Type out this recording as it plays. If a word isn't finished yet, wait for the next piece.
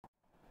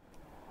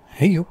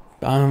Hey yo,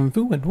 I'm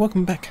Vu and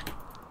welcome back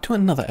to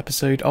another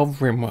episode of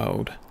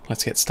RimWorld.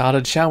 Let's get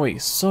started, shall we?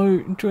 So,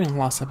 during the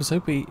last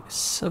episode we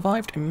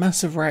survived a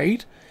massive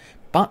raid,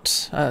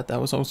 but that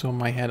was also on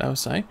my head, I would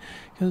say,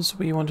 because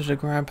we wanted to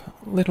grab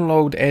little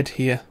old Ed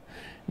here.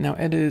 Now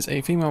Ed is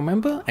a female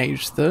member,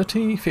 aged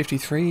 30,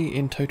 53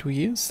 in total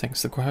years,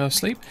 thanks to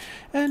cryosleep,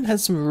 and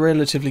has some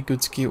relatively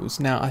good skills.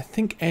 Now I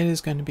think Ed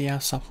is going to be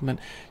our supplement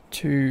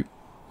to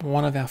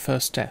one of our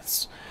first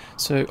deaths.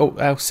 So,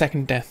 our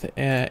second death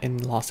in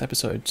the last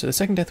episode. So the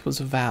second death was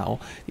Val,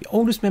 the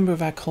oldest member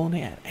of our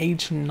colony at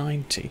age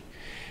 90.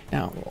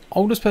 Now,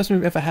 oldest person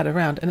we've ever had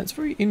around, and it's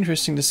very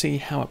interesting to see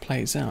how it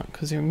plays out,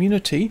 because their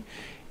immunity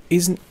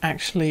isn't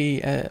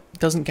actually,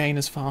 doesn't gain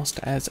as fast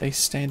as a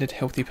standard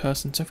healthy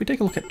person. So if we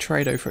take a look at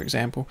Trado, for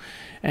example,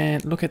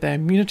 and look at their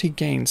immunity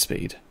gain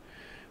speed,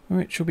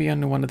 which will be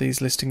under one of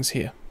these listings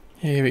here.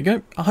 Here we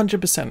go,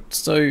 100%.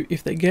 So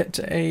if they get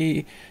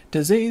a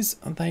disease,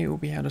 they will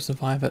be able to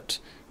survive it,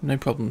 no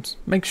problems.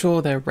 Make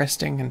sure they're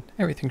resting and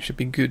everything should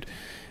be good.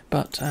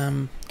 But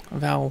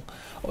Val,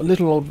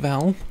 little old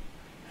Val,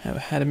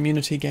 had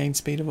immunity gain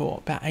speed of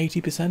about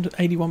 80%,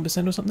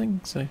 81% or something.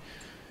 So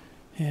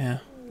yeah,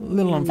 a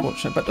little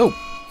unfortunate. But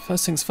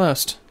first things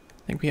first.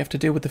 I think we have to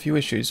deal with a few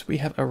issues. We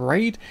have a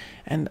raid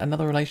and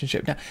another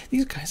relationship. Now,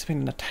 these guys have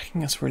been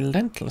attacking us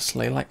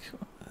relentlessly, like,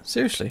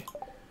 seriously.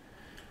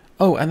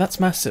 Oh, and that's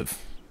massive.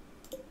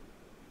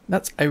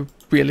 That's a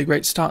really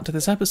great start to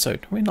this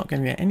episode. We're not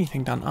going to get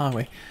anything done, are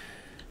we?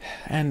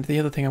 And the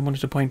other thing I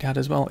wanted to point out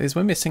as well is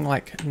we're missing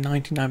like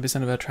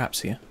 99% of our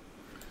traps here.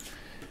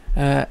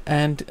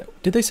 And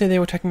did they say they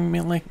were attacking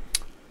mainly?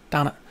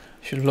 Darn it,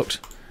 should have looked.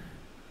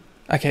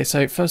 Okay,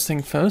 so first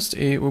thing first,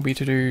 it will be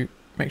to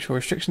make sure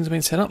restrictions have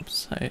been set up.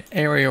 So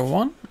area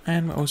 1,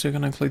 and we're also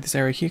going to include this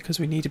area here because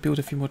we need to build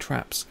a few more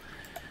traps.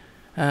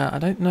 I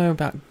don't know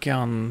about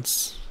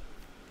guns.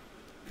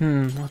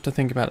 I'll have to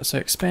think about it. So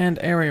expand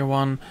area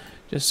 1,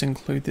 just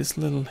include this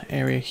little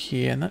area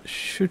here, and that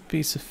should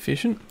be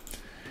sufficient.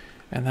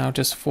 And that'll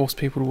just force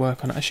people to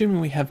work on it, assuming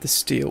we have the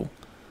steel.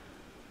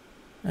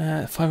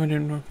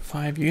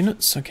 505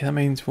 units, okay, that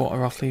means what,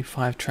 roughly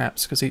 5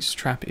 traps, because each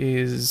trap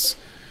is,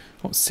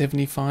 what,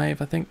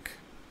 75, I think?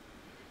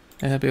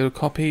 Build a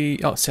copy,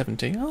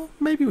 70. Oh,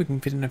 maybe we can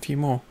fit in a few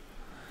more.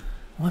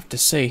 We'll have to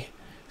see.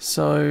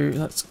 So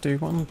let's do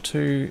 1,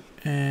 2,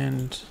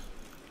 and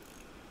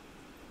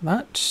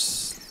that.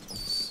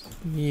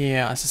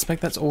 Yeah, I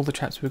suspect that's all the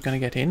traps we're going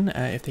to get in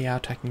if they are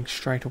attacking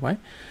straight away.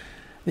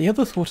 The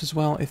other thought as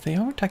well, if they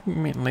are attacking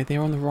immediately,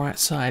 they're on the right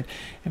side,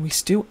 and we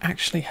still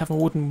actually have a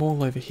wooden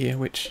wall over here,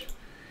 which,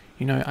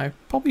 you know, I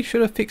probably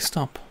should have fixed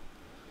up.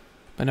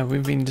 But no,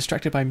 we've been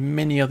distracted by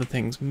many other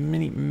things,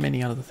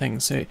 many other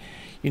things. So,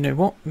 you know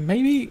what,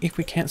 maybe if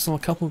we cancel a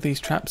couple of these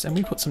traps and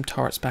we put some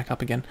turrets back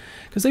up again,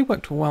 because they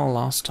worked well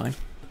last time.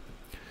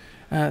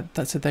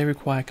 That said, they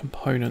require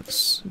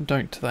components,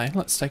 don't they?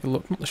 Let's take a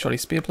look. Not the shoddy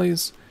spear,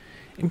 please.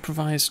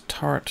 Improvised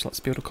turret, let's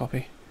build a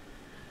copy.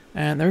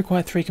 And they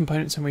require 3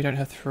 components, and we don't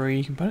have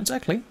 3 components.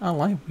 Actually, I'll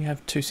lie, we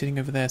have 2 sitting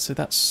over there, so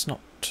that's not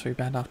too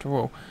bad after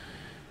all.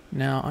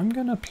 Now, I'm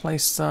going to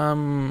place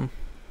one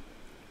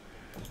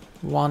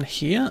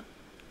here,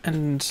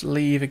 and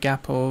leave a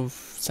gap of,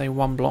 say,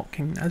 1 block.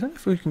 And I don't know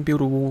if we can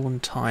build a wall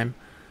in time.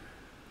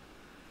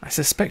 I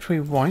suspect we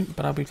won't,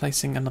 but I'll be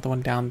placing another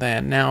one down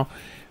there. Now,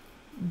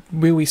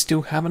 will we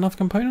still have enough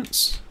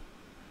components?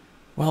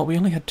 Well, we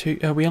only had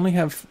 2. We only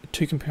have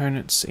 2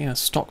 components in a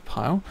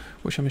stockpile,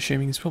 which I'm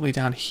assuming is probably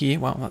down here.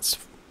 Well, that's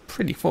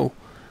pretty full.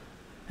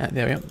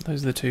 There we go.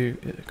 Those are the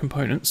 2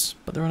 components,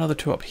 but there are another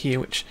 2 up here,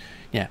 which,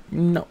 yeah,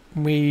 no,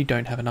 we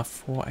don't have enough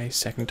for a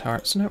second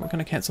turret. So no, we're going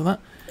to cancel that,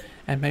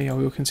 and maybe I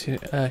will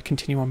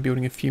continue on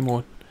building a few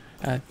more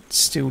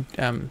steel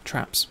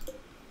traps.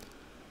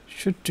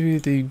 Should do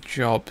the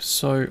job.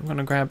 So I'm going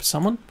to grab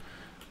someone.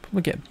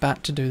 Probably get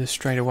Bat to do this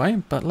straight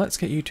away, but let's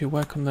get you to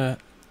work on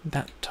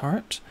that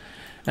turret.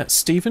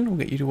 Stephen, we'll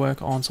get you to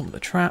work on some of the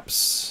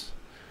traps.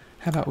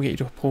 How about we get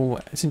you to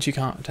pull, since you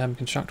can't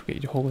construct, we'll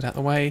get you to haul it out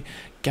the way.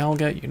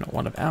 Galga, you're not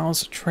one of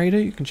ours. Trader,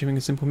 you're consuming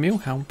a simple meal.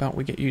 How about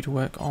we get you to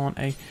work on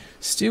a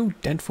steel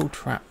deadfall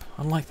trap?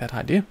 I like that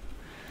idea.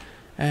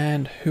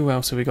 And who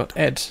else have we got?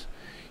 Ed,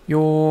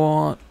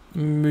 you're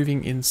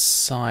moving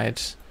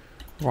inside.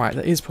 Right,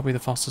 that is probably the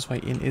fastest way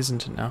in,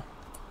 isn't it now?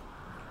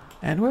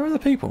 And where are the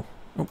people?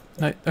 Oh,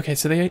 no, okay,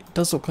 so it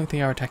does look like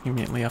they are attacking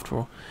immediately after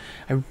all.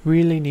 I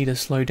really need to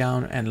slow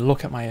down and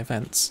look at my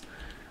events.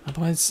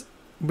 Otherwise,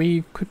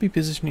 we could be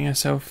positioning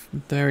ourselves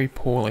very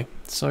poorly.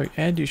 So,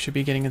 Ed, you should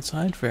be getting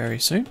inside very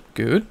soon.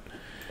 Good.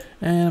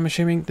 And I'm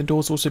assuming the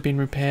door's also been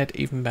repaired,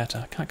 even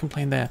better. Can't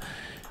complain there.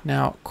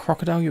 Now,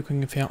 Crocodile, you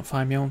can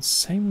find me on.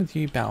 Same with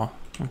you, Bauer.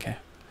 Okay.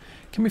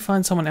 Can we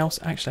find someone else,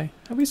 actually?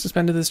 Have we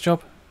suspended this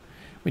job?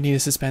 We need to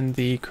suspend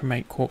the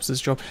cremate corpses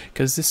job,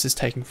 because this is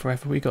taking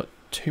forever. We got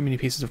too many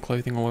pieces of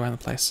clothing all around the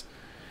place.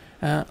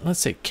 Let's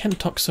see, can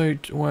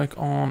Toxo work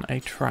on a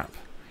trap?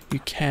 You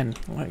can.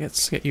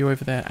 Let's get you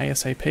over there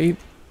ASAP.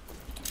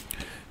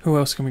 Who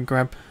else can we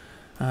grab?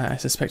 I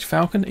suspect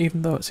Falcon,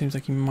 even though it seems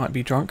like he might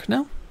be drunk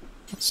now.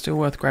 It's still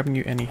worth grabbing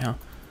you anyhow.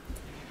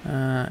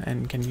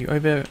 And getting you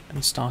over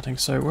and starting.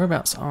 So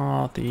whereabouts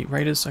are the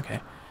raiders? Okay.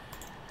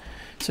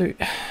 So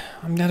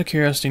I'm out of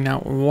curiosity now.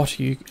 What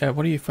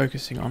are you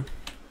focusing on?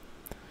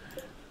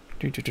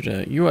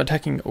 You are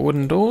attacking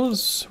wooden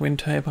doors, wind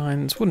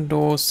turbines, wooden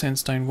doors,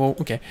 sandstone wall.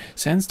 Okay,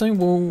 sandstone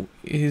wall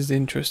is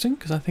interesting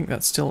because I think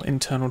that's still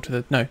internal to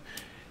the... No,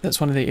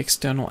 that's one of the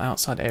external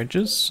outside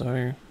edges,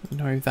 so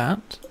know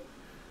that.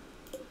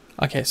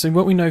 Okay, so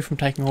what we know from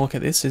taking a look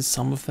at this is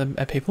some of the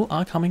people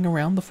are coming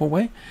around the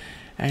four-way,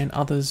 and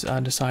others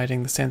are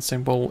deciding the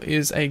sandstone wall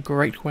is a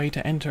great way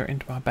to enter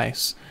into our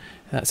base.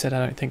 That said,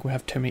 I don't think we'll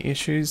have too many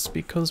issues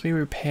because we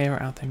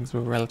repair our things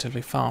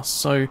relatively fast.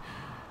 So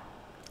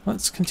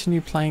let's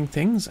continue playing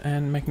things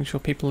and making sure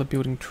people are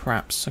building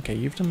traps. Okay,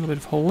 you've done a little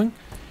bit of hauling.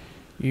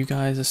 You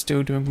guys are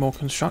still doing more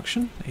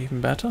construction,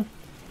 even better.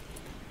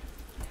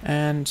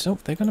 And oh,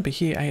 they're going to be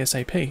here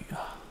ASAP.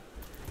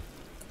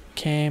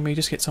 Can we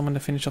just get someone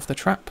to finish off the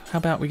trap? How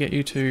about we get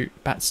you to...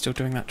 Bat's still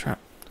doing that trap.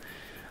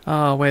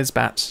 Ah, where's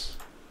Bat?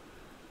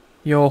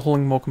 You're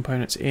hauling more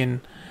components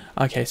in.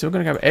 Okay, so we're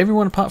going to go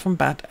everyone apart from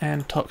Bat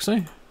and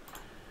Toxo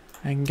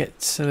and get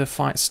the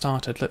fight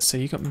started. Let's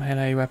see, you got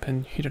melee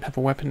weapon, you don't have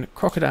a weapon.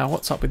 Crocodile,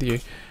 what's up with you?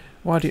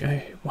 Why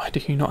do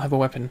you not have a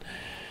weapon?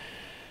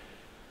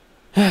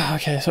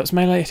 Okay, so it's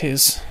melee it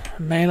is.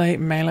 Melee,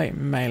 melee,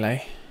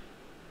 melee.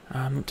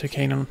 I'm not too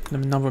keen on the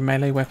number of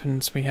melee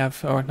weapons we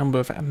have, or a number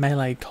of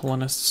melee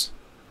colonists.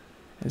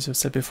 As I've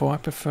said before, I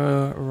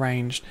prefer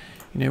ranged.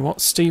 You know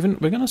what, Stephen?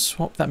 We're going to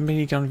swap that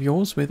minigun of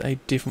yours with a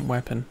different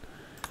weapon.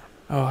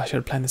 Oh, I should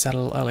have planned this out a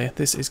little earlier.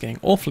 This is getting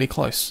awfully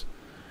close.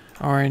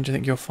 Orange, I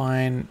think you're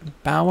fine.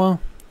 Bauer.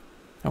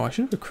 Oh, I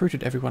should have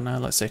recruited everyone now.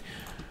 Let's see.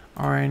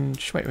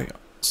 Orange. Wait.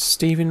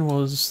 Stephen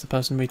was the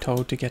person we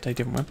told to get a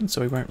different weapon,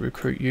 so we won't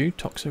recruit you.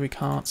 Toxo, we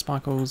can't.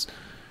 Sparkles.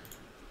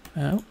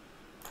 Oh.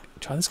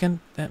 Try this again.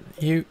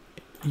 You,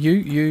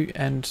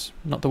 and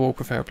not the wall,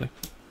 preferably.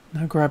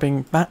 Now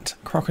grabbing Bat,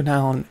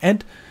 Crocodile, and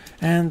Ed.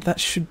 And that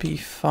should be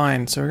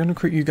fine. So we're going to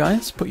recruit you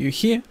guys, put you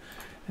here,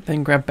 and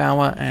then grab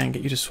Bauer and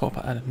get you to swap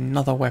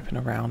another weapon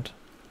around.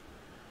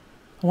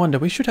 I wonder,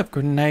 we should have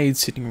grenades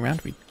sitting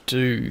around. We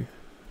do.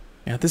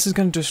 Yeah, this is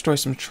going to destroy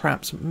some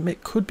traps.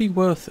 It could be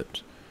worth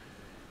it.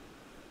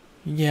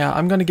 Yeah,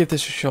 I'm going to give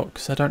this a shot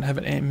because I don't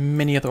have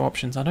many other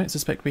options. I don't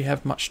suspect we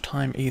have much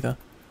time either.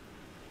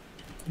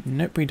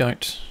 Nope, we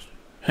don't.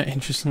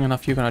 Interestingly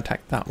enough, you're going to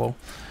attack that wall.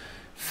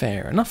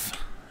 Fair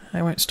enough.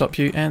 I won't stop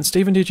you. And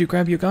Stephen, did you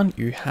grab your gun?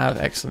 You have.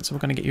 Excellent. So we're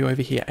going to get you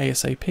over here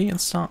ASAP and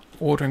start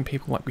ordering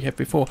people like we have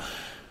before.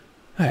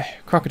 Hey,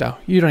 Crocodile,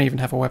 you don't even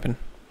have a weapon.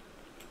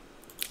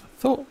 I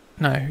thought...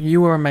 No,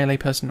 you were a melee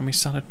person and we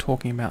started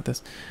talking about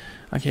this.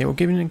 Okay, we're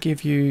going to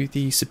give you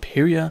the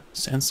Superior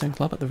Sandstone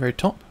Club at the very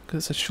top because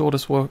it's the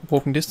shortest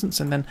walking distance,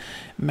 and then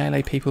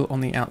melee people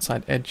on the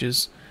outside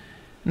edges.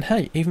 And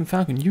hey, even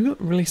Falcon, you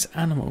got release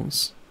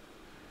animals.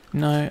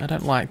 No, I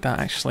don't like that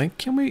actually.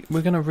 Can we...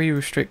 We're going to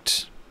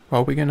restrict...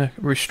 Well, we're going to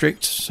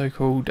restrict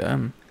so-called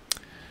our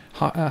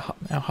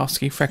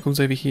Husky Freckles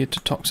over here to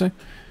Toxo.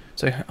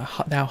 So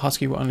our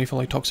Husky will only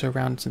follow Toxo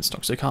around since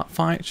Toxo can't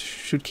fight.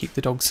 Should keep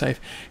the dogs safe.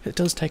 It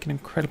does take an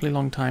incredibly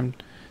long time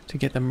to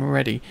get them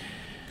ready.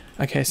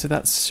 Okay, so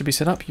that should be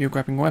set up. You're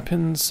grabbing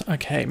weapons.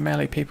 Okay,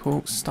 melee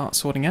people start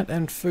sorting out.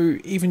 And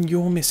Fu, even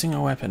you're missing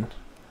a weapon.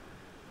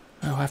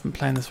 Oh, I haven't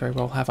planned this very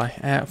well, have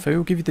I? Fu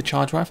will give you the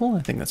charge rifle.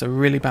 I think that's a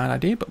really bad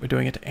idea, but we're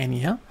doing it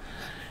anyhow.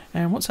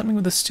 And what's happening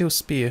with the steel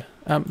spear?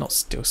 Not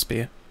steel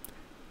spear.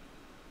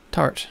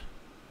 Turret.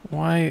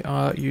 Why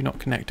are you not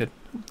connected?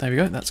 There we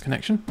go, that's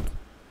connection.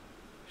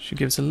 Should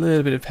give us a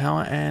little bit of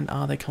power. And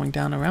are they coming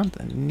down around?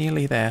 They're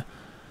nearly there.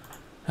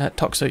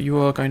 Toxo, you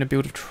are going to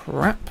build a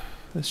trap.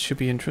 This should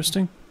be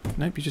interesting.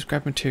 Nope, you just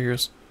grab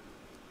materials.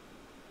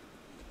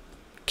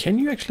 Can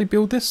you actually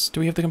build this? Do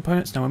we have the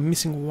components? No, we're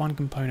missing one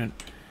component.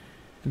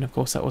 And of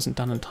course that wasn't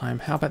done in time.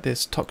 How about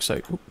this?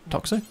 Toxo. Ooh,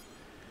 Toxo?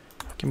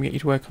 Can we get you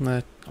to work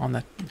on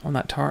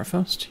that turret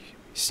first?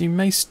 So you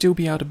may still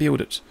be able to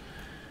build it.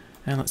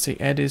 And let's see,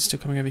 Ed is still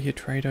coming over here.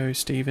 Trado,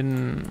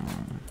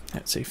 Stephen.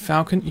 Let's see,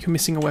 Falcon. You're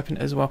missing a weapon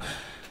as well.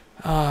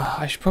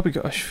 I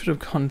should have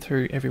gone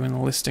through everyone in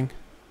the listing.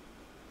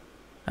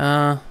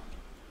 Huh?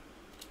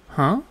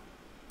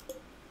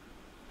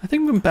 I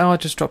think when Bauer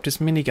just dropped his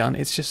minigun,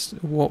 it's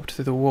just warped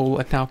through the wall,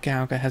 and now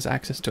Gauga has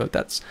access to it.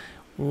 That's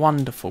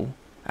wonderful.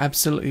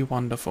 Absolutely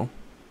wonderful.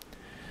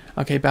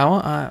 Okay,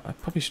 Bauer, I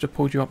probably should have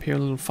pulled you up here a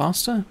little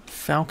faster.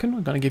 Falcon,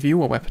 I'm going to give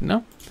you a weapon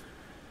now.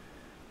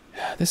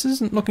 This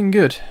isn't looking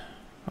good.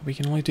 But we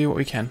can only do what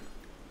we can.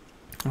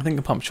 I think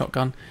the pump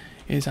shotgun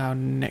is our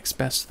next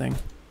best thing.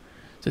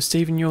 So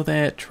Stephen, you're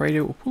there.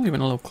 Trader, we'll pull you in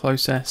a little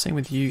closer. Same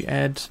with you,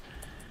 Ed.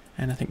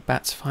 And I think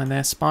Bat's fine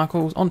there.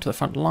 Sparkles, onto the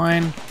front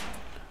line.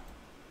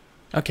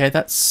 Okay,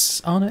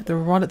 that's... Oh no, they're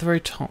right at the very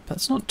top.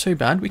 That's not too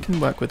bad. We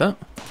can work with that.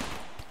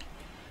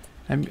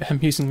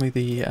 Amusingly,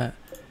 the...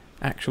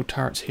 actual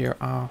turrets here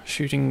are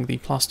shooting the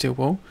plasteel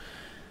wall.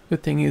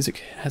 Good thing is it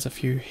has a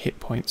few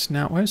hit points.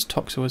 Now, where's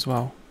Toxo as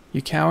well?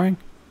 You cowering?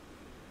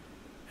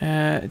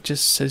 It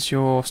just says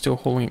you're still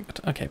hauling it.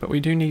 Okay, but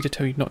we do need to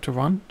tell you not to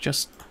run.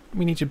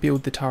 We need to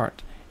build the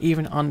turret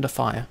even under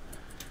fire.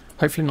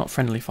 Hopefully not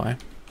friendly fire.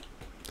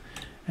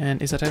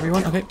 And is that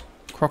everyone? Okay,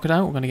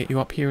 crocodile, we're going to get you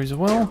up here as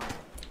well.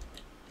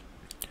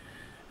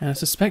 And I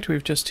suspect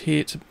we've just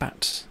hit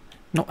bat.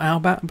 Not our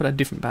bat, but a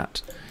different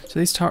bat. So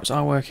these turrets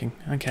are working.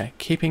 Okay,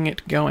 keeping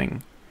it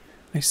going.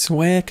 I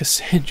swear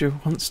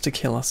Cassandra wants to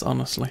kill us,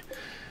 honestly.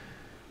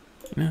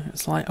 You know,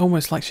 it's like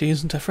almost like she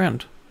isn't a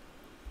friend.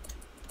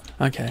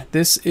 Okay,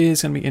 this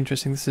is going to be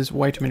interesting. This is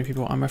way too many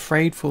people. I'm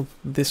afraid for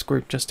this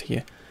group just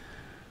here.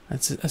 I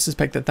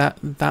suspect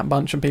that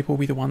bunch of people will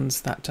be the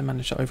ones that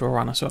manage to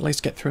overrun us, or at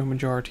least get through a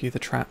majority of the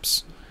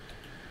traps.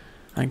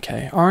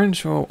 Okay,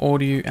 orange will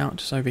order you out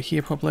just over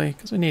here probably,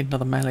 because we need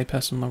another melee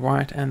person on the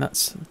right, and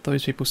that's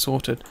those people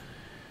sorted.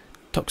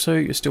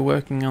 Toxo, you're still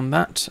working on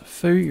that.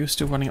 Fu, you're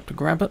still running up to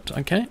grab it.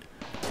 Okay,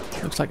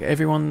 looks like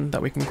everyone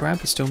that we can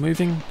grab is still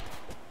moving.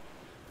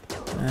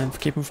 And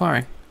keep them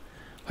firing.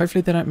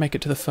 Hopefully they don't make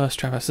it to the first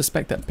trap. I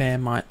suspect that Bear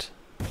might.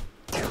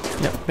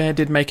 Yep, Bear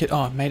did make it.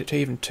 Oh, made it to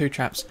even 2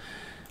 traps.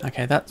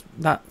 Okay,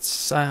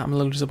 that's I'm a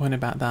little disappointed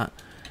about that,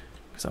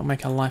 because that'll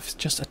make our life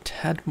just a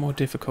tad more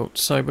difficult.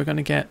 So we're going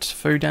to get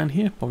Fu down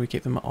here, probably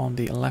keep them on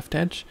the left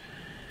edge.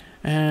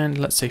 And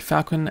let's see,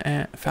 Falcon.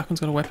 Falcon's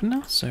got a weapon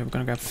now, so we're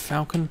going to grab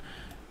Falcon.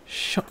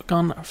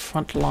 Shotgun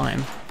front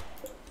line,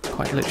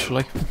 quite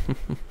literally.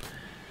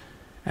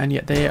 And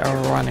yet they are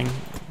running.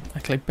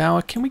 Okay,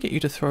 Bauer, can we get you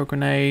to throw a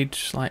grenade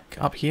like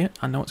up here?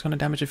 I know it's going to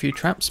damage a few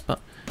traps, but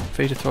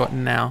for you to throw it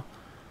now.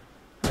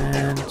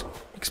 And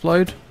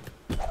explode.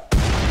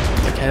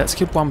 Okay, that's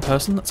killed 1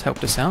 person, that's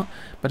helped us out,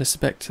 but I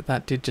suspect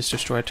that did just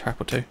destroy a trap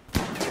or 2.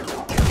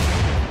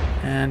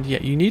 And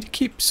yeah, you need to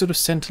keep sort of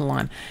center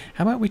line.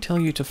 How about we tell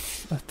you to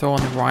throw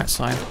on the right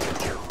side?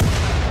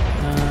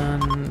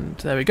 And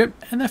there we go,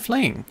 and they're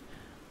fleeing.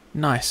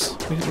 Nice,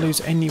 we didn't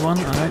lose anyone.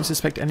 I don't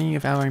suspect any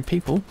of our own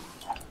people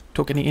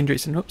took any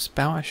injuries. And oops,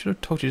 Bow, I should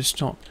have told you to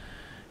stop.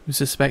 We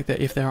suspect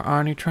that if there are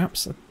any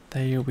traps,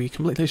 they will be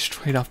completely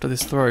straight after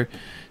this throw.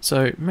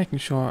 So making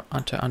sure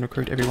to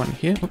unrecruit everyone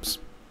here. Oops.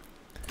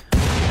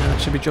 And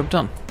that should be job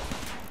done.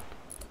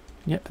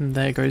 Yep, and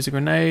there goes the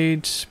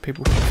grenade.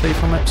 People can flee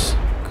from it.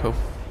 Cool.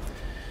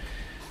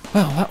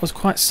 Well, that was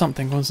quite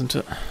something, wasn't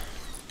it?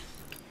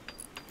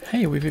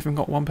 Hey, we've even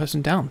got 1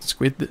 person down.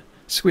 Squid,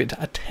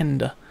 a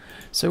tender.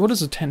 So what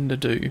does a tender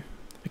do?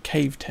 A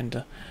cave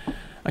tender.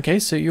 Okay,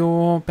 so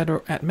you're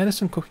better at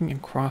medicine, cooking,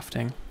 and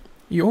crafting.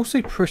 You're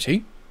also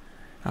pretty.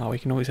 Oh, we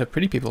can always have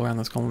pretty people around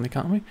this colony,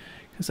 can't we?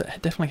 Because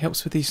that definitely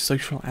helps with the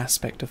social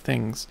aspect of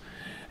things.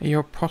 You're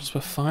a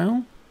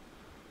prosperophile.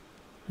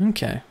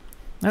 Okay,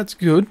 that's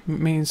good. It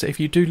means that if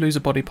you do lose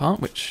a body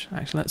part, which,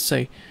 actually, let's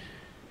see.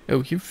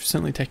 Oh, you've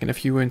certainly taken a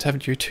few wounds,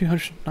 haven't you?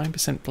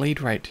 209% bleed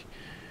rate.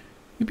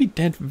 You'd be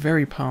dead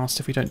very fast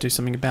if we don't do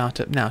something about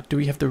it. Now, do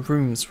we have the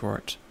runes for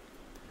it?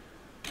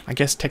 I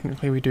guess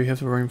technically we do have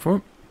the room for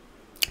it.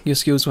 Your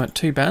skills weren't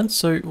too bad,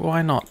 so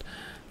why not?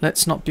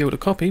 Let's not build a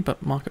copy,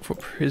 but mark it for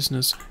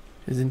prisoners.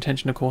 His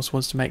intention, of course,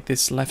 was to make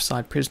this left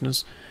side prison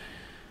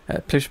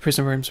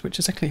rooms, which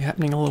is actually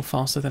happening a little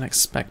faster than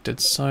expected.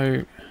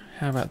 So,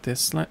 how about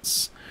this?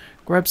 Let's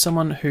grab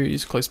someone who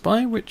is close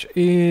by, which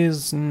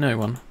is no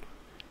one.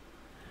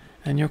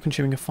 And you're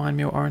consuming a fine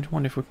meal, orange.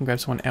 Wonder if we can grab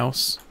someone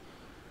else.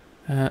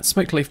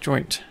 Smoked leaf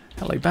joint.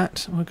 Hello,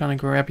 bat. We're going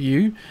to grab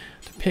you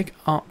to pick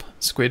up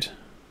squid.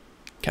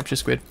 Capture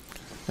squid.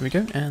 There we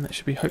go, and that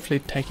should be hopefully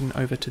taken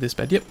over to this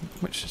bed. Yep,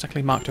 which is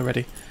actually marked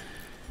already.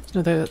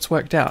 So that's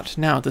worked out.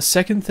 Now, the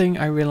second thing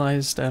I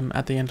realised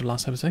at the end of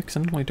last episode, because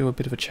I normally do a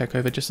bit of a check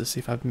over just to see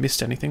if I've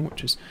missed anything,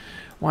 which is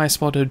why I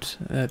spotted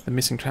the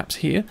missing traps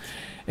here,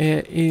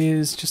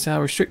 is just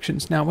our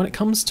restrictions. Now, when it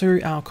comes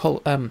to our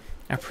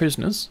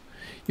prisoners,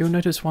 you'll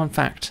notice one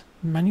fact.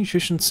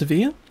 Malnutrition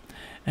severe,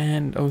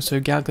 and also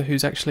Galga,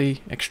 who's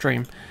actually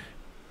extreme.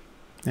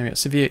 There we go,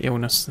 severe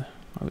illness.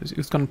 It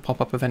was going to pop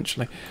up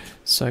eventually.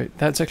 So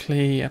that's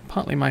actually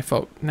partly my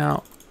fault.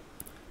 Now,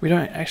 we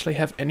don't actually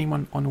have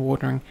anyone on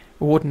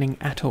wardening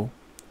at all.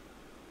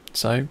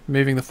 So,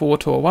 moving the 4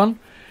 to a 1,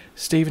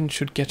 Stephen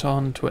should get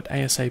on to it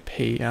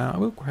ASAP. I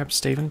will grab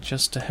Stephen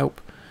just to help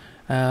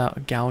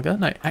Galga.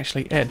 No,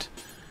 actually Ed.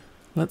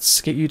 Let's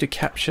get you to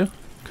capture,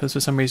 because for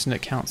some reason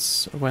it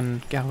counts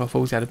when Galga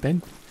falls out of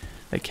bed.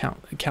 It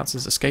counts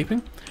as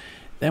escaping.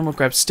 Then we'll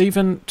grab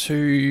Stephen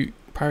to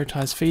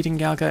prioritize feeding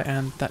Galga,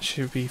 and that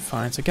should be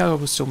fine. So Galga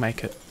will still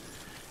make it,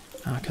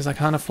 because I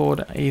can't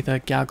afford either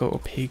Galga or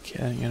Pig,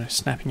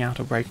 snapping out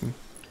or breaking.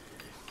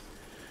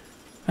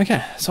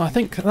 Okay, so I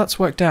think that's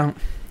worked out.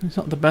 It's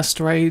not the best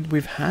raid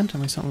we've had,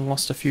 and we certainly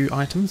lost a few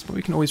items, but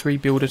we can always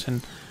rebuild it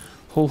and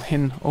haul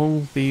in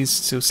all these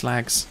steel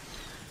slag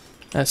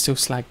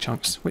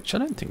chunks, which I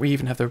don't think we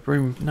even have the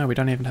room. No, we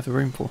don't even have the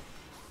room for.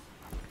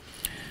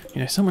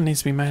 Someone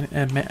needs to be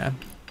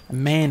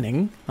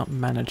manning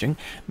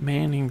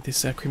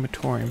this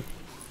crematorium.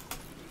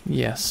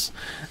 Yes.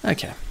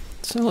 Okay.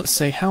 So let's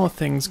see, how are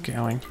things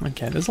going?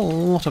 Okay, there's a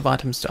lot of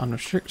items to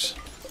unrestrict.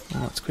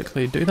 Well, let's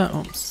quickly do that.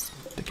 Oops.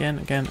 Again.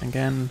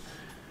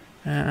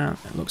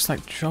 It looks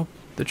like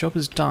the job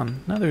is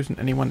done. No, there isn't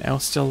anyone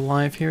else still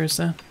alive here, is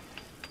there?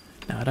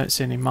 No, I don't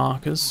see any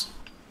markers.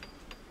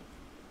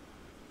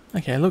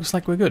 Okay, looks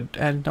like we're good.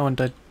 And no one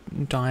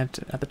died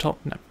at the top.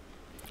 No.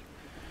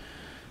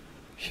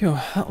 Phew,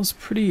 that was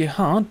pretty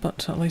hard,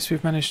 but at least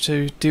we've managed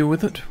to deal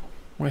with it.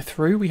 We're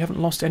through. We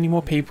haven't lost any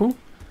more people.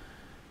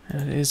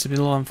 And it is a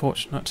little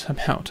unfortunate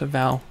about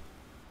Val.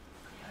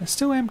 I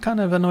still am kind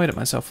of annoyed at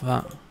myself for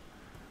that.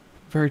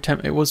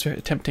 It was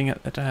very tempting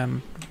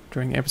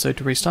during the episode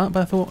to restart,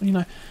 but I thought, you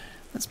know,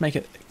 let's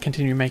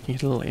continue making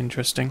it a little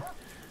interesting.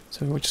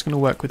 So we're just going to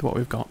work with what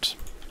we've got.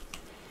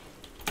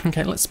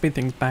 Okay, let's speed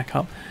things back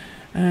up.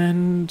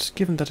 And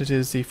given that it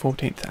is the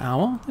 14th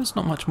hour, there's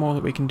not much more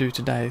that we can do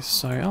today,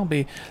 so I'll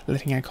be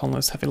letting our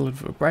colonists have a little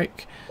bit of a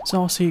break.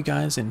 So I'll see you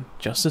guys in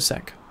just a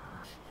sec.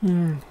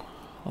 A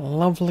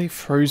lovely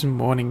frozen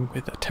morning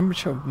with a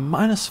temperature of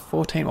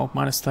 -14 or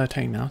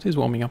 -13 now. It is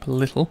warming up a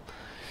little.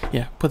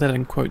 Yeah, put that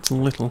in quotes, a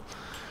little.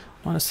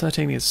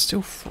 -13 is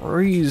still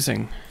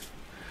freezing.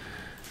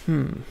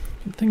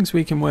 Things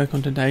we can work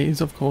on today is,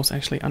 of course,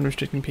 actually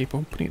unrestricting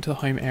people, putting it to the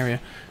home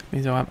area. It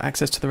means I'll have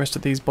access to the rest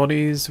of these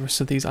bodies, the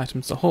rest of these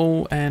items to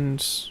haul,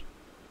 and...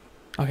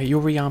 Okay,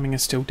 your rearming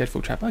is still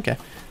Deadfall Trap. Okay,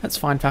 that's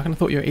fine, Falcon. I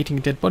thought you were eating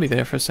a dead body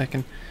there for a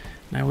second.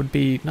 And I would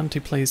be none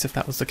too pleased if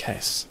that was the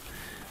case.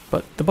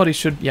 But the body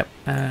should, yep,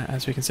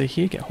 as we can see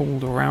here, get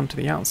hauled around to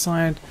the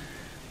outside,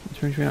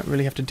 which means we don't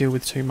really have to deal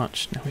with too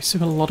much. Now, we've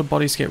still got a lot of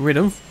bodies to get rid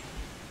of,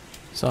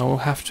 so we'll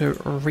have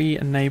to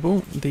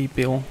re-enable the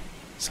bill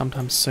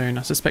sometime soon.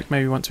 I suspect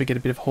maybe once we get a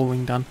bit of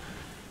hauling done,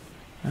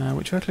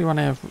 which we're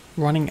actually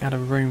running out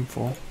of room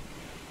for.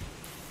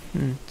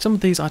 Some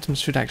of these items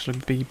should actually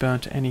be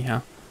burnt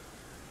anyhow,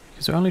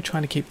 because we're only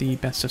trying to keep the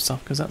best of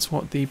stuff, because that's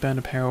what the burn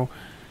apparel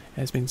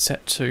has been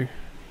set to.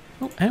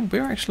 Oh, and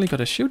we've actually got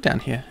a shield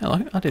down here.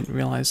 Hello, I didn't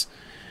realise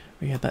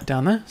we had that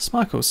down there.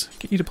 Sparkles,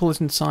 get you to pull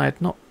it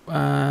inside. Not,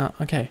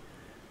 okay.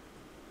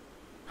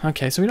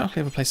 Okay, so we don't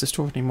actually have a place to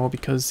store it anymore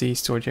because the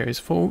storage area is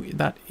full.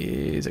 That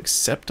is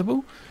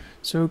acceptable.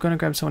 So we're going to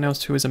grab someone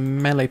else who is a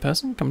melee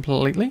person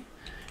completely,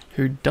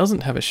 who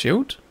doesn't have a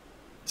shield.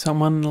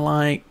 Someone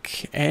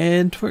like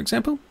Ed, for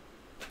example.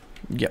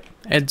 Yep,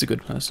 Ed's a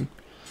good person.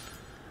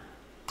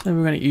 Then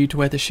we're going to get you to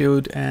wear the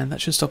shield, and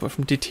that should stop it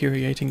from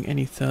deteriorating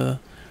any further,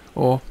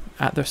 or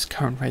at this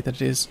current rate that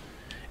it is.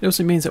 It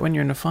also means that when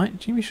you're in a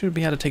fight, you should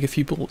be able to take a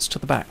few bullets to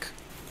the back,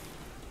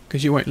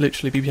 because you won't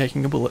literally be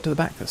taking a bullet to the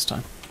back this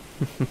time.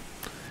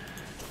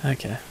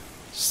 Okay,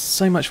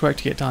 so much work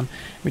to get done.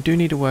 We do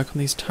need to work on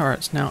these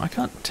turrets. Now, I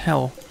can't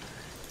tell.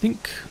 I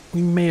think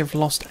we may have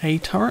lost a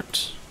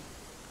turret.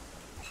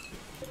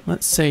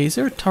 Let's see, is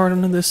there a turret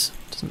under this?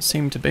 Doesn't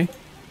seem to be.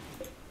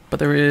 But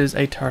there is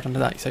a turret under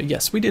that. So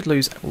yes, we did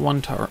lose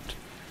one turret.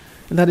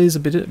 And that is a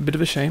bit of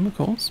a shame, of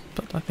course,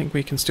 but I think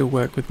we can still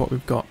work with what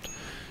we've got.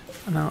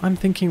 Now, I'm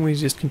thinking we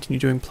just continue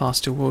doing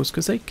plaster walls,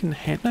 because they can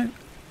handle... No.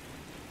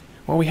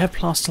 Well, we have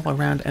plaster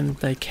around, and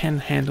they can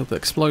handle the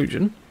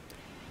explosion.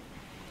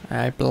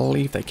 I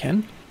believe they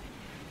can.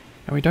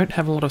 And we don't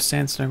have a lot of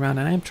sandstone around,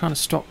 and I am trying to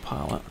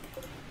stockpile it.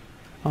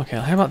 Okay,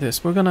 how about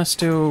this? We're going to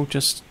still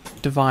just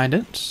divide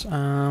it.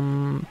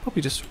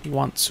 Probably just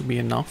once will be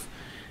enough.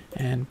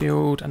 And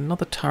build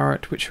another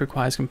turret which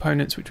requires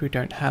components which we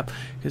don't have,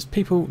 because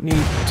people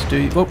need to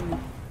do...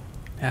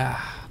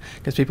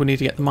 because people need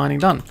to get the mining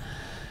done.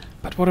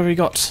 But what have we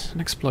got? An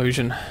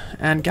explosion.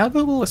 And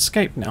Galgo will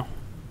escape now.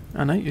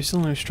 I know, you're still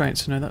in restraint,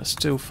 so no, that's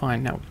still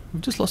fine. Now,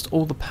 we've just lost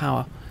all the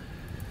power.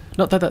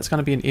 Not that that's going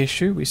to be an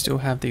issue, we still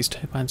have these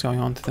turbines going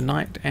on to the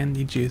night, and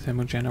the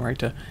geothermal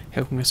generator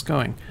helping us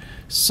going.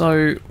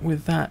 So,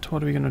 with that,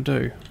 what are we going to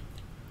do?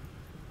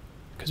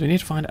 Because we need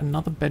to find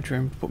another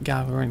bedroom to put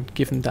Galva in,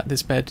 given that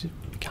this bed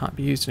can't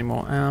be used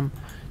anymore.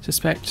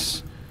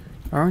 Suspect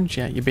Orange,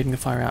 yeah, you're beating the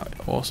fire out,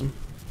 awesome.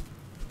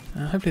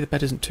 Hopefully the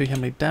bed isn't too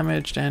heavily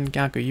damaged, and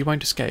Galgo, you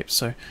won't escape,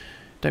 so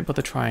don't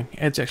bother trying.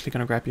 Ed's actually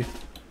going to grab you.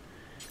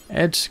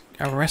 Ed,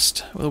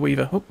 arrest the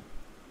Weaver. Oop.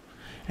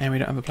 And we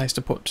don't have a place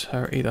to put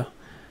her either.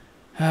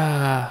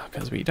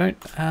 Because we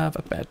don't have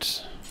a bed.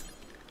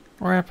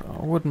 Wrap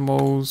wooden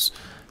walls.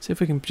 See if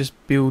we can just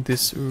build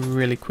this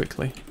really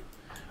quickly.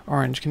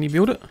 Orange, can you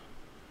build it?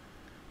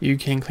 You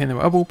can clean the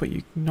rubble, but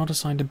you're not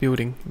assigned a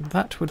building.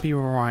 That would be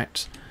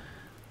right.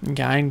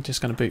 Okay, I'm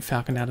just going to boot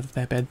Falcon out of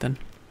their bed then.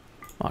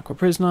 Micro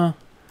prisoner.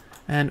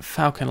 And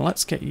Falcon,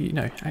 let's get you...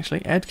 No,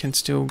 actually, Ed can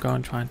still go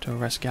and try to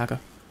arrest Gaga.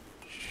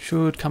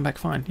 Should come back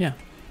fine, yeah.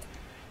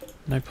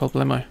 No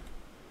problemo.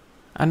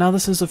 And now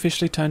this has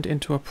officially turned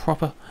into a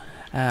proper...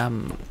 what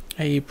am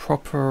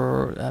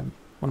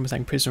I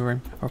saying? Prison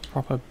room. Or a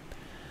proper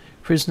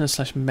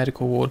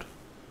prisoner/medical ward.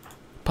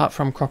 Apart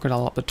from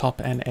Crocodile up the top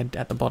and Ed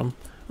at the bottom.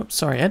 Oops,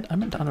 sorry Ed, I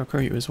meant to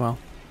unrecruit you as well.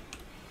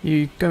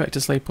 You go back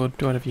to sleep or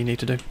do whatever you need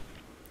to do.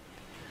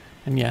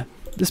 And yeah,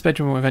 this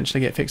bedroom will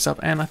eventually get fixed up,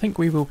 and I think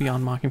we will be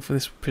unmarking for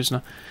this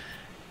prisoner.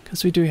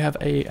 Because we do have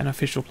an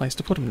official place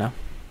to put him now.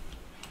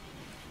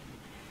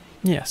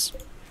 Yes.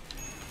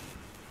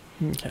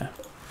 Okay.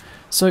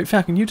 So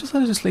Falcon, you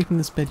decided to sleep in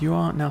this bed. You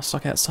are now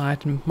stuck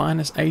outside in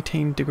minus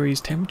 18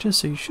 degrees temperature,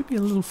 so you should be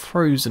a little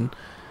frozen.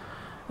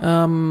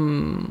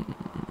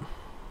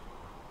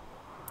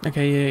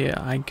 Okay, yeah,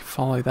 I can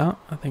follow that.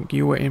 I think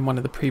you were in one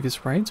of the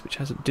previous raids, which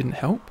didn't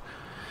help.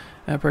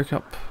 Broke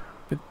up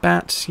with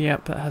Bat.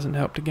 Yep, that hasn't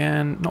helped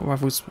again.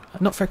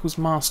 Not Freckles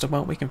Master.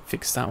 Well, we can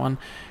fix that one.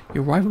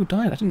 Your rival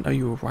died. I didn't know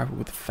you were rival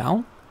with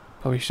Foul.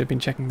 Probably should have been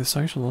checking the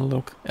social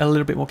a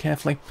little bit more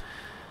carefully.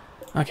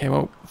 Okay,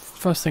 well,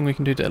 first thing we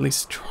can do to at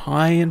least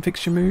try and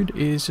fix your mood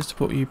is just to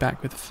put you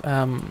back with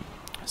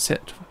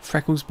set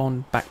Freckles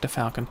Bond back to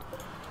Falcon.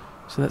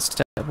 So that's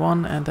step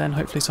one, and then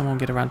hopefully someone will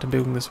get around to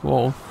building this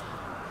wall,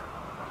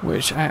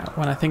 which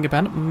when I think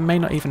about it may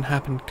not even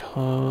happen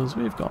because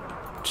we've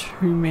got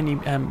too many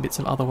bits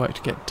of other work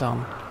to get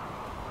done.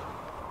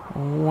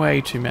 Way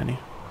too many.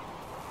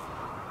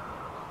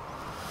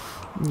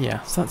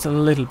 Yeah, so that's a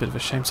little bit of a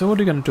shame. So what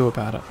are we going to do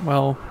about it?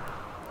 Well,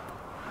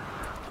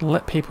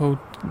 let people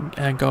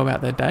go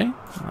about their day.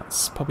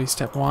 That's probably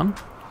step one.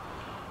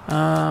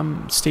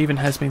 Stephen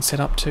has been set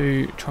up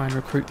to try and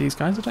recruit these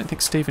guys. I don't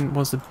think Stephen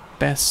was the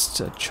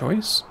best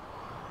choice.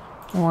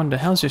 I wonder,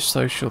 how's your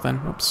social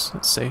then? Oops,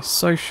 let's see.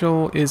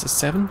 Social is a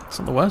 7. It's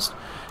not the worst.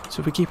 So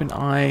if we keep an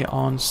eye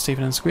on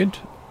Stephen and Squid,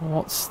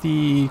 what's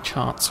the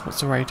chance? What's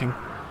the rating?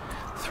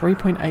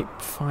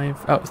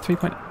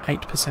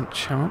 3.8%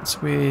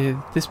 chance with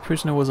this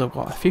prisoner was a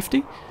what,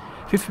 50?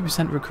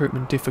 50%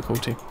 recruitment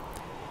difficulty.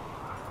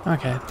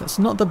 Okay, that's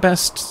not the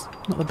best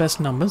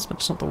numbers, but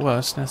it's not the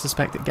worst. And I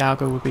suspect that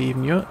Galgo would be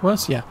even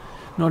worse. Yeah,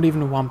 not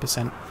even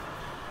 1%.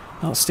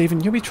 Well, Stephen,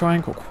 you'll be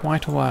trying for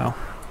quite a while.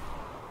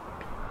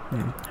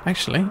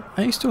 Actually,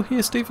 are you still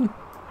here, Stephen?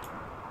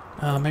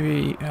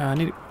 Maybe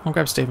I'll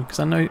grab Stephen because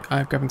I know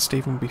grabbing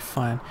Stephen will be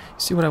fine.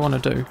 See what I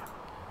want to do?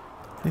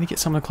 I need to get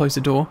someone to close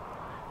the door,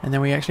 and then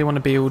we actually want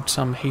to build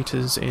some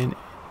heaters in.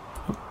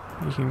 Oh,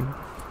 you can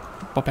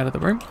pop out of the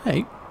room.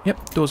 Hey,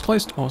 yep, door's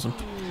closed. Awesome.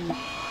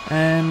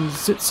 And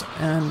Zits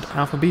and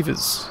Alpha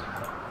Beavers.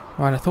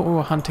 Right, I thought we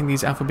were hunting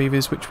these Alpha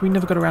Beavers, which we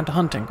never got around to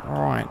hunting.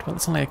 Alright, well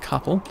it's only a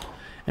couple,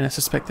 and I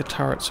suspect the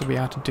turrets will be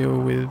able to deal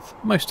with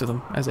most of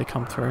them as they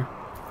come through.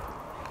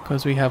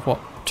 Because we have,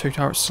 what, 2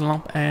 turrets still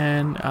up,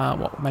 and,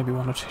 what, maybe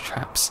 1 or 2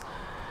 traps.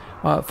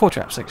 Well, 4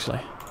 traps actually.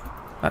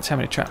 That's how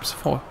many traps?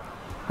 4.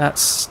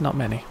 That's not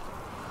many.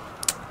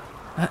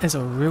 That is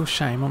a real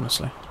shame,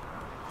 honestly.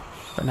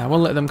 But now we'll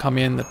let them come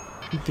in,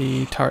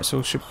 the turrets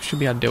should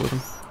be able to deal with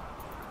them.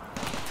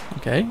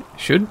 Okay,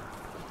 should.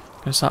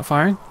 Gonna start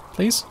firing,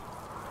 please.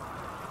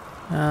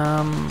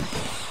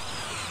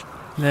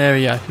 There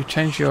we go. You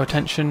change your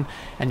attention,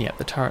 and yeah,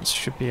 the turrets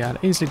should be able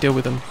to easily deal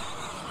with them.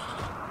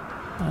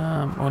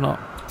 Or not.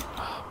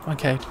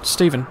 Okay,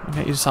 Stephen,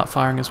 okay, you start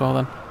firing as well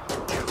then.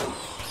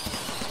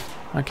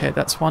 Okay,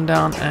 that's 1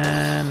 down,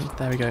 and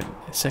there we go.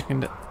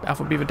 Second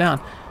Alpha Beaver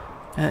down.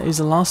 Is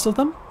the last of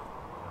them?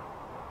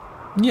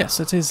 Yes,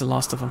 it is the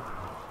last of them.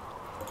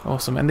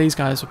 Awesome, and these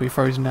guys will be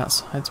frozen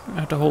outside, so we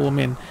have to haul them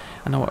in.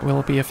 I know it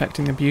will be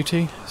affecting the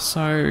beauty,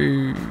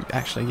 so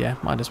actually, yeah,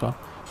 might as well.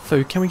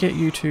 So, can we get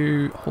you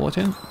to haul it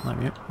in? Let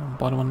me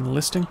bottom on the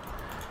listing.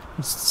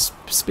 Let's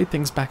speed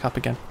things back up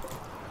again.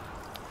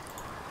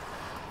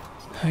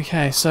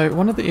 Okay, so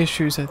one of the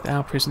issues that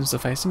our prisoners are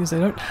facing is they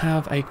don't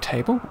have a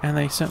table, and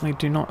they certainly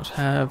do not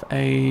have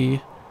a...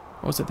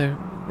 what was it?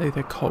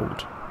 They're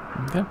cold.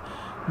 Okay.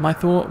 My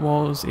thought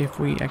was if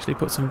we actually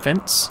put some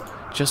vents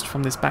just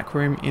from this back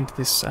room into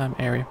this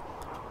area,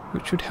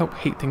 which would help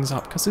heat things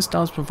up, because this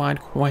does provide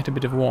quite a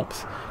bit of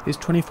warmth. It's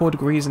 24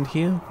 degrees in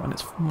here when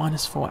it's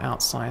 -4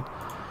 outside.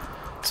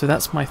 So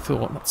that's my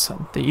thought. That's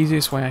the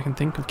easiest way I can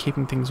think of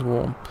keeping things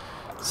warm.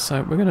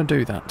 So we're going to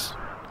do that.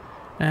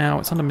 Now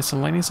it's under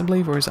miscellaneous, I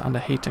believe, or is it under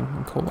heating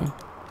and cooling?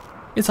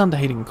 It's under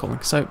heating and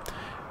cooling. So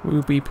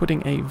we'll be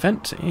putting a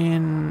vent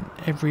in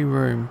every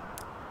room.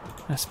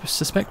 I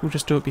suspect we'll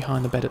just do it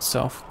behind the bed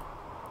itself.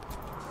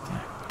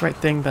 Yeah, great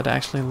thing that it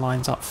actually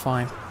lines up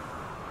fine.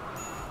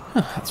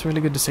 Huh, that's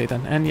really good to see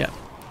then. And yeah,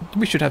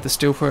 we should have the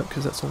steel for it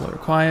because that's all it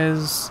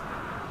requires.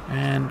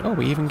 And oh,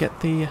 we even get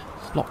the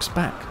blocks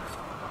back.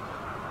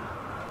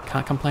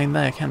 Can't complain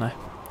there, can I?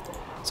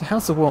 So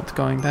how's the warmth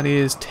going? That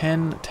is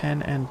 10,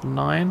 10 and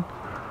 9.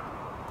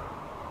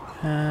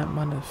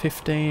 Minus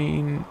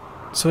 15.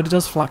 So it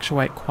does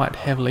fluctuate quite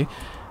heavily.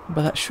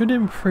 But that should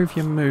improve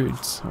your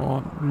moods.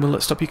 Or will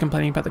it stop you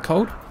complaining about the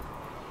cold?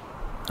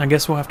 I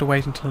guess we'll have to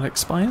wait until it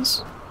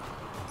expires,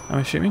 I'm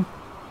assuming.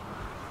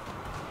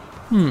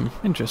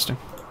 Interesting.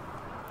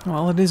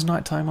 Well, it is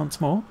night time once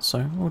more,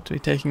 so we'll be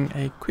taking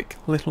a quick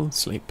little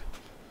sleep.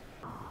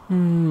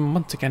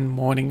 Once again,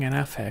 morning in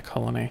our fair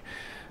colony.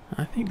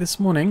 I think this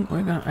morning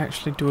we're going to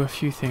actually do a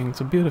few things,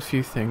 or build a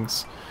few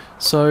things.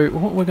 So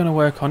what we're going to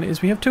work on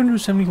is we have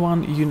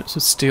 271 units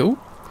of steel.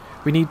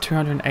 We need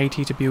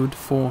 280 to build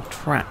 4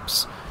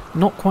 traps.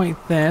 Not quite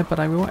there, but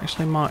I will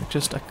actually mark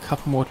just a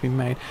couple more to be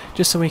made,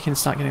 just so we can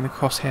start getting the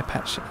crosshair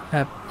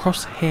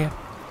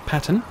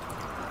pattern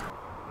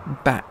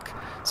back.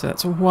 So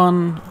that's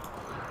 1,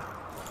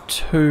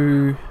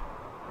 2,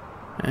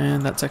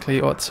 and that's actually,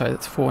 oh sorry,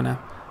 that's 4 now.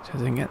 So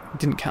I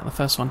didn't count the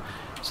first one.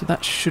 So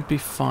that should be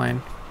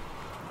fine.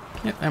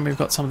 Yep, and we've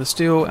got some of the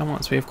steel, and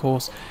once we of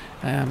course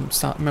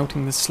start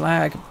melting the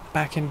slag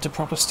back into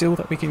proper steel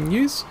that we can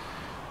use,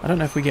 I don't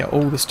know if we get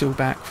all the steel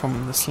back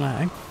from the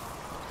slag,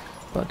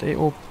 but it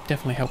will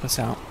definitely help us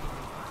out.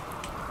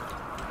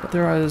 But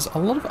there is a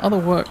lot of other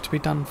work to be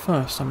done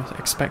first, I'm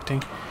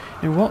expecting.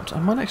 You know what? I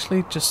might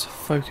actually just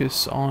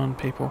focus on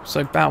people.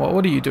 So Bauer,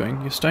 what are you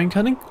doing? You're stone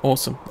cutting?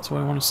 Awesome, that's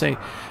what I want to see.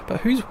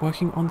 But who's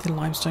working on the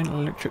limestone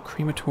electric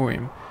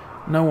crematorium?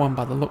 No one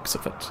by the looks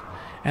of it.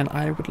 And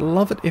I would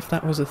love it if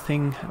that was a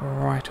thing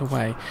right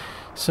away.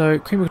 So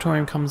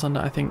crematorium comes under,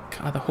 I think,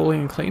 either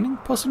hauling and cleaning,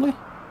 possibly?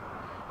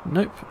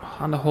 Nope,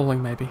 under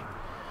hauling maybe.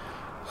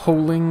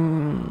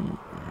 Hauling...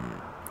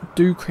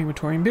 do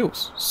crematorium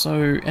bills.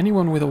 So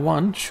anyone with a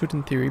 1 should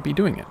in theory be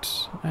doing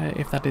it.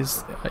 If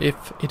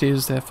it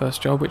is their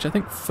first job, which I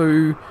think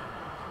Foo's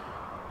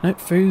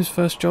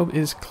first job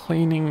is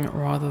cleaning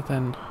rather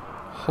than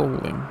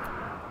hauling.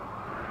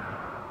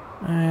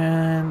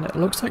 And it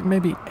looks like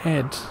maybe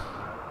Ed.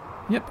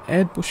 Yep,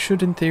 Ed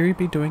should in theory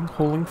be doing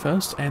hauling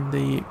first and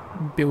the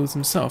bills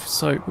themselves.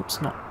 So,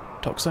 oops, not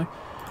Toxo.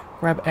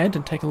 Grab Ed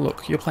and take a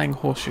look. You're playing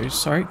horseshoes.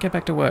 Sorry, get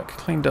back to work.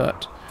 Clean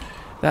dirt.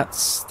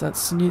 That's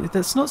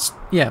not,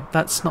 yeah,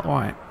 that's not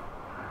right.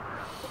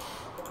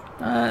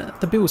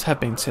 The bills have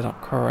been set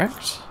up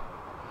correct.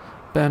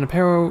 Burn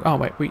apparel, oh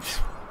wait,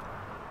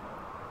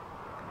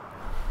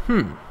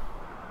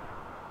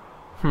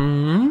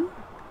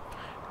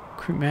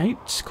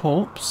 cremate,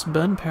 corpse,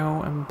 burn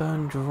apparel and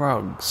burn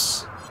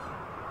drugs.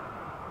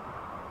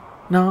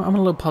 No, I'm a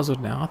little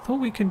puzzled now. I thought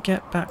we could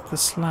get back the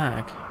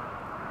slag.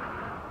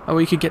 Oh,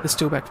 we could get the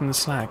steel back from the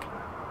slag.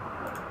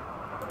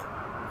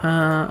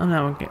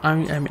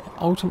 I'm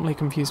ultimately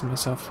confusing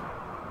myself.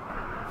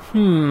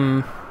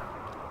 I'm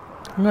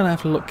gonna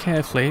have to look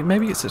carefully.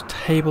 Maybe it's a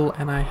table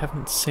and I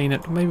haven't seen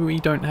it. Maybe we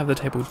don't have the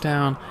table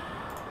down.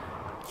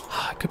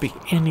 It could be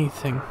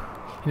anything.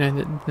 You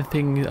know, the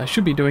thing I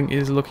should be doing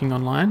is looking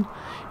online.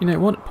 You know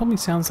what? It probably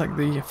sounds like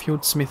the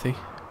field smithy.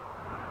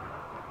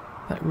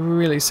 That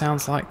really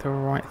sounds like the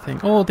right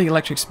thing. Or the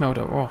electric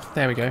smelter. Oh,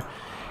 there we go.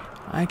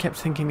 I kept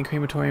thinking the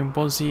crematorium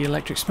was the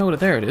electric smelter.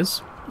 There it is.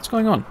 What's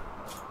going on?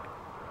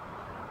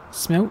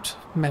 Smelt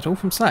metal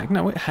from slag.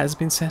 No, it has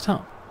been set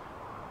up.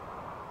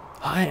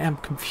 I am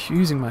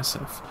confusing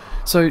myself.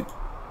 So,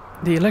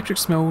 the electric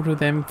smelter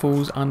then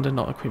falls under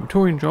not a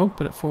crematorium job,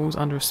 but it falls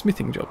under a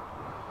smithing job.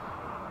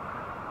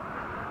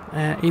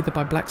 Either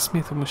by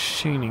blacksmith or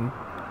machining.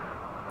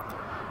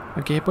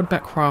 Okay, what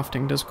about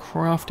crafting? Does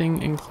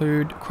crafting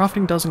include...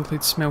 Crafting does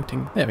include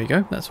smelting. There we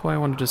go, that's what I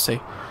wanted to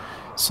see.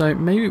 So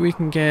maybe we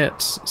can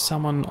get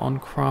someone on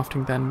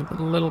crafting then with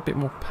a little bit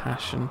more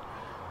passion.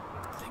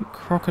 I think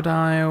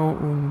Crocodile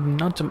will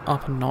nudge them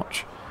up a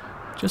notch.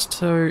 Just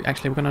to...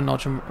 Actually, we're going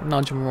to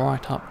nudge them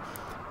right up.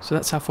 So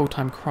that's our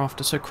full-time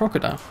crafter. So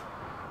Crocodile,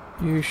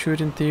 you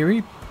should in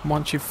theory,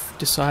 once you've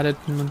decided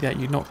that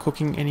you're not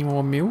cooking any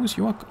more meals,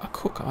 you are a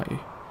cook, aren't you?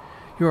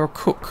 You're a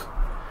cook.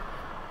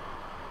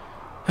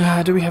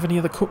 Do we have any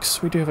other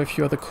cooks? We do have a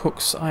few other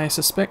cooks. I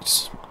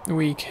suspect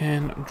we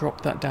can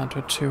drop that down to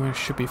a 2 and it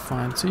should be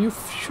fine. So you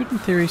should in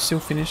theory still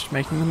finish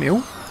making a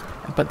meal,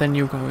 but then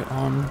you'll go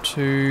on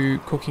to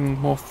cooking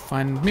more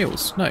fine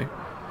meals. No.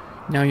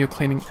 Now you're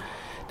cleaning.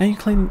 Now you're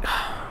cleaning.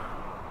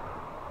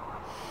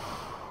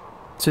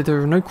 So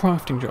there are no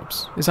crafting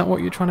jobs. Is that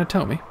what you're trying to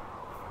tell me?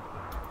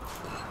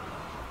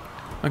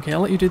 Okay,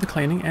 I'll let you do the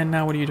cleaning. And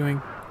now what are you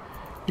doing?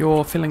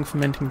 You're filling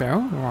fermenting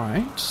barrel.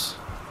 Right.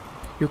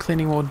 You're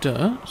cleaning more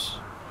dirt.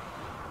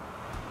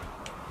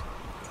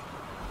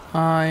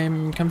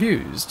 I'm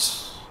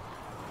confused.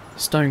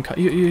 Stone cut.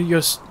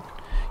 You're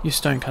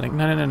stone cutting.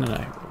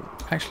 No.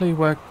 Actually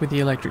work with the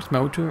electric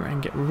smelter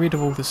and get rid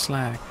of all the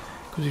slag.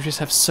 Because you just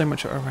have so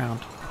much around.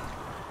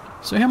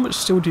 So how much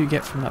steel do you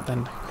get from that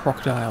then,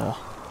 Crocodile?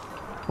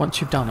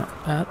 Once you've done it.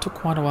 It took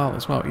quite a while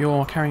as well.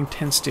 You're carrying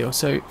 10 steel.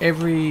 So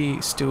every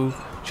steel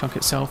chunk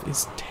itself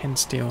is 10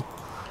 steel.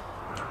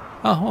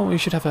 Oh, well, we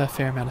should have a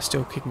fair amount of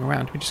steel kicking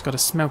around. We just got to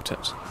smelt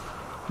it.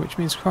 Which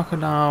means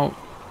Crocodile,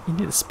 you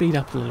need to speed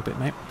up a little bit,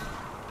 mate.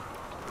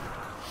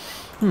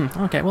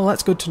 Okay, well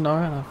that's good to know,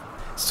 and I've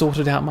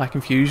sorted out my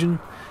confusion.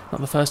 Not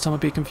the first time I'd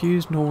be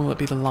confused, nor will it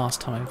be the last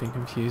time I've been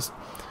confused.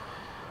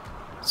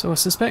 So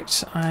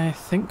I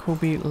think we'll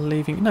be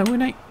leaving... No, we're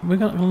not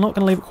going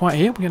to leave it quite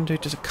here. We're going to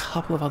do just a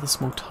couple of other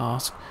small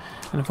tasks.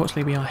 And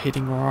unfortunately we are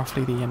hitting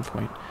roughly the end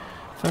point.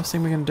 First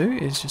thing we're going to do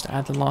is just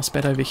add the last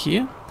bed over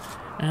here.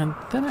 And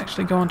then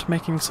actually go on to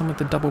making some of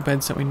the double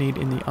beds that we need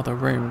in the other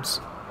rooms.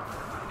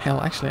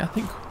 Hell, actually, I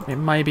think it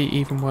may be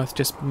even worth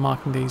just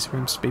marking these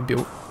rooms to be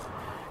built.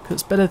 Because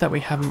it's better that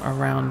we have them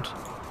around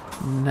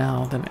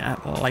now than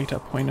at a later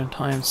point in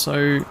time.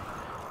 So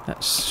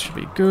that should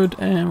be good.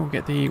 And we'll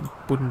get the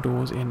wooden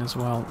doors in as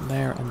well,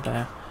 there and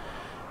there.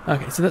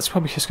 Okay, so that's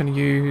probably just going to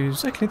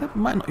use... Actually, that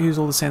might not use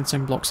all the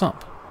sandstone blocks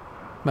up.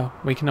 Well,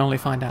 we can only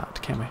find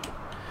out, can we?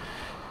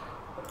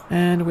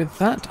 And with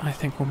that, I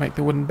think we'll make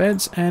the wooden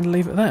beds and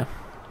leave it there.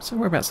 So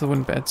whereabouts are the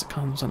wooden beds? It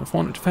comes under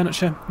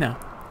furniture. Now,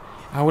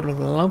 I would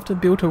love to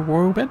build a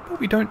royal bed, but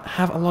we don't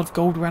have a lot of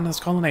gold around this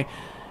colony.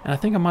 And I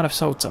think I might have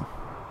sold some.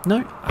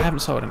 No, I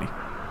haven't sold any.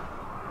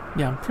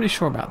 Yeah, I'm pretty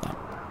sure about that.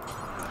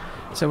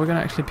 So we're going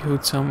to actually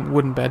build some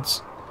wooden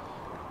beds.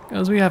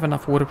 because we have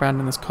enough water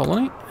around in this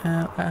colony.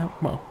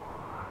 Well,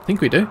 I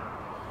think we do.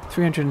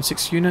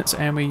 306 units,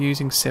 and we're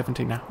using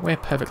 70 now. We're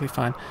perfectly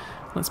fine.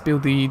 Let's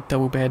build the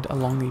double bed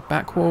along the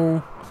back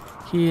wall.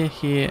 Here,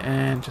 here,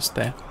 and just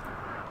there.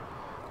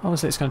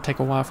 Obviously it's going to take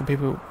a while for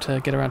people to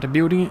get around to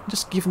building it,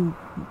 just given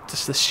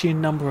just the sheer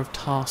number of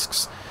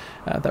tasks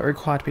that are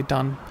required to be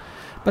done.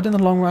 But in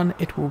the long run,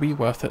 it will be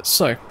worth it.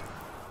 So,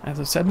 as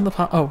I've said in the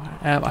past,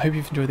 I hope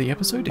you've enjoyed the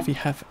episode. If you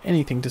have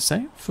anything to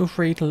say, feel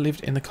free to leave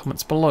it in the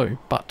comments below.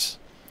 But,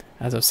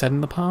 as I've said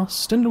in the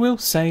past, and will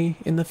say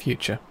in the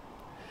future,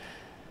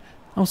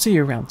 I'll see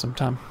you around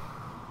sometime.